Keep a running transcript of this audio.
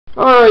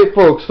Alright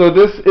folks, so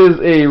this is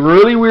a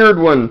really weird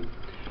one.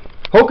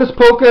 Hokus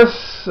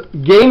Pokus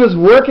game is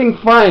working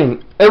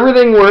fine.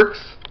 Everything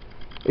works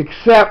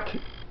except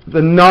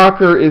the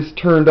knocker is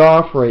turned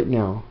off right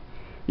now.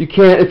 You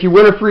can't, if you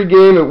win a free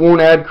game, it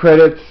won't add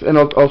credits, and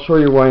I'll show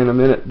you why in a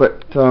minute.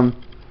 But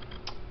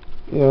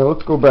yeah,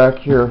 let's go back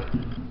here.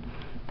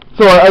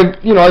 So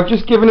I've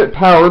just given it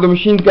power. The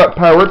machine's got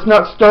power. It's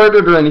not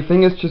started or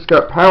anything. It's just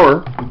got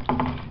power.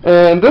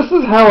 And this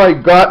is how I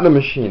got the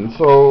machine.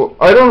 So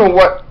I don't know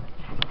what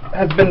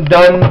has been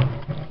done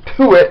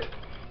to it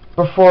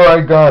before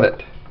I got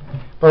it,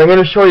 but I'm going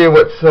to show you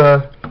what's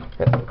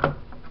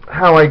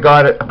how I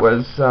got it.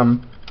 Was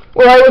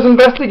well, I was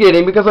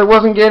investigating because I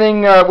wasn't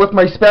getting with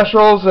my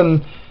specials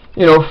and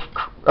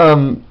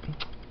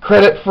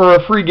credit for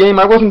a free game.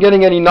 I wasn't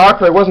getting any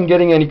knocker. I wasn't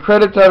getting any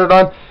credits added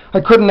on.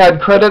 I couldn't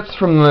add credits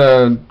from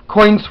the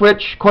coin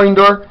switch, coin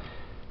door.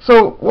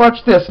 So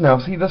watch this now.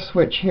 See this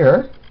switch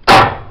here?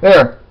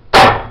 There.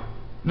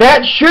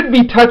 That should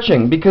be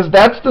touching because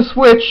that's the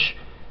switch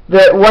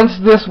that once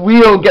this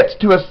wheel gets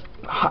to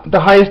the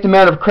highest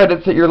amount of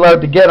credits that you're allowed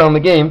to get on the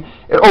game,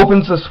 it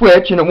opens the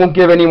switch and it won't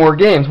give any more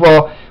games.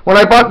 Well, when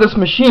I bought this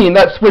machine,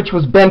 that switch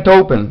was bent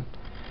open,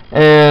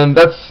 and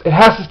it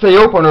has to stay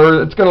open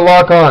or it's going to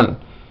lock on.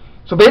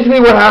 So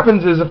basically what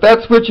happens is if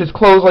that switch is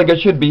closed like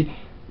it should be,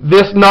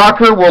 this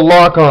knocker will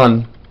lock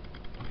on.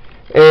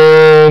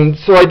 And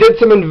so I did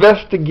some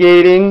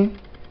investigating,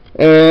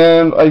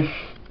 and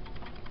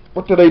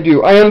what did I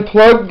do? I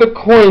unplugged the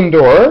coin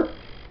door,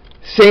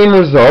 same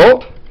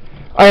result.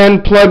 I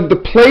unplugged the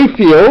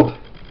playfield,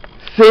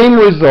 same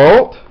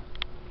result.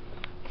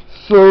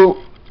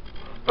 So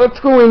let's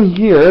go in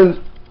here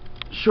and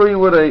show you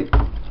what let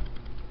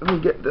me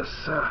get this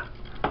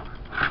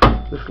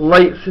this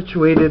light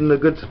situated in a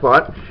good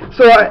spot.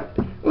 So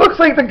looks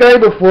like the guy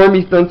before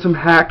me's done some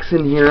hacks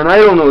in here, and I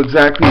don't know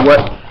exactly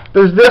what.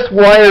 There's this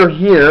wire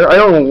here. I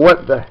don't know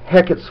what the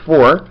heck it's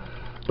for,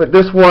 but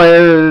this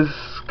wire is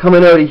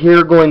coming out of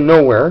here going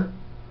nowhere.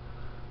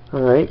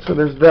 Alright, so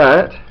there's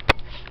that.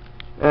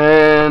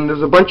 And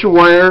there's a bunch of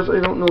wires.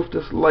 I don't know if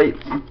this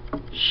light's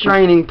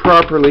shining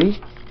properly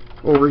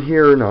over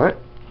here or not.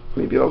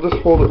 Maybe I'll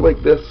just hold it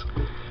like this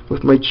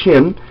with my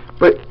chin.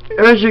 But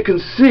as you can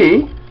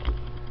see,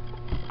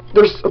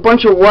 there's a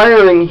bunch of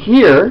wiring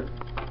here,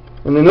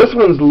 and then this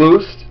one's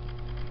loose.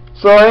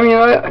 So I mean,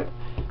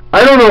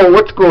 I don't know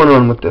what's going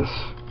on with this.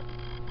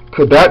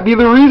 Could that be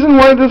the reason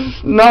why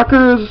this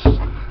knocker is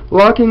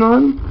locking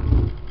on?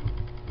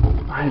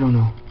 I don't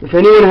know. If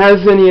anyone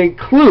has any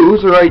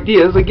clues or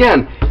ideas,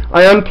 again,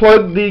 I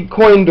unplugged the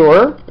coin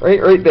door,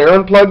 right there,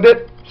 unplugged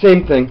it,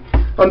 same thing.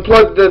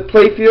 Unplugged the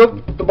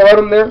playfield at the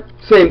bottom there,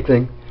 same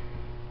thing.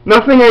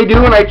 Nothing I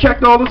do, and I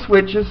checked all the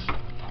switches.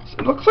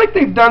 It looks like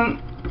they've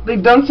done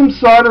some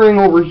soldering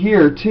over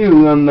here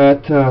too on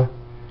that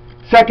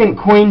second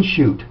coin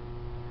chute.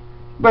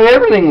 But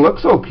everything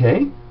looks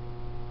okay.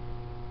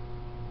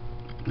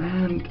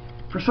 And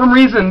for some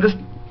reason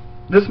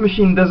this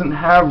machine doesn't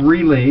have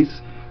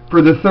relays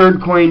for the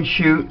third coin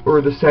chute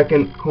or the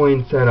second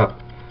coin setup.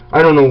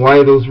 I don't know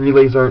why those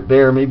relays aren't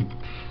there. Maybe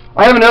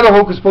I have another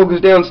Hokus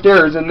Pokus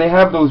downstairs and they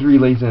have those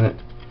relays in it.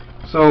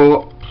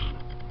 So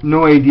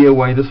no idea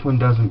why this one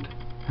doesn't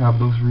have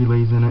those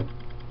relays in it.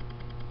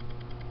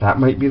 That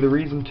might be the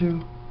reason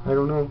too. I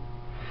don't know.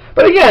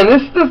 But again,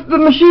 the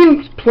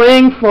machine's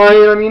playing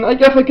fine. I mean, I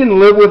guess I can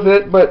live with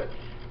it, but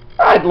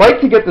I'd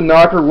like to get the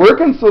knocker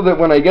working so that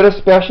when I get a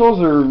specials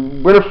or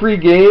win a free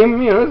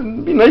game,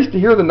 it'd be nice to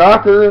hear the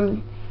knocker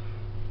and,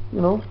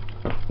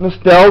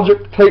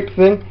 nostalgic type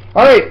thing.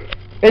 Alright,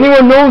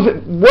 anyone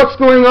knows what's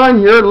going on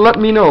here, let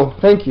me know.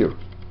 Thank you.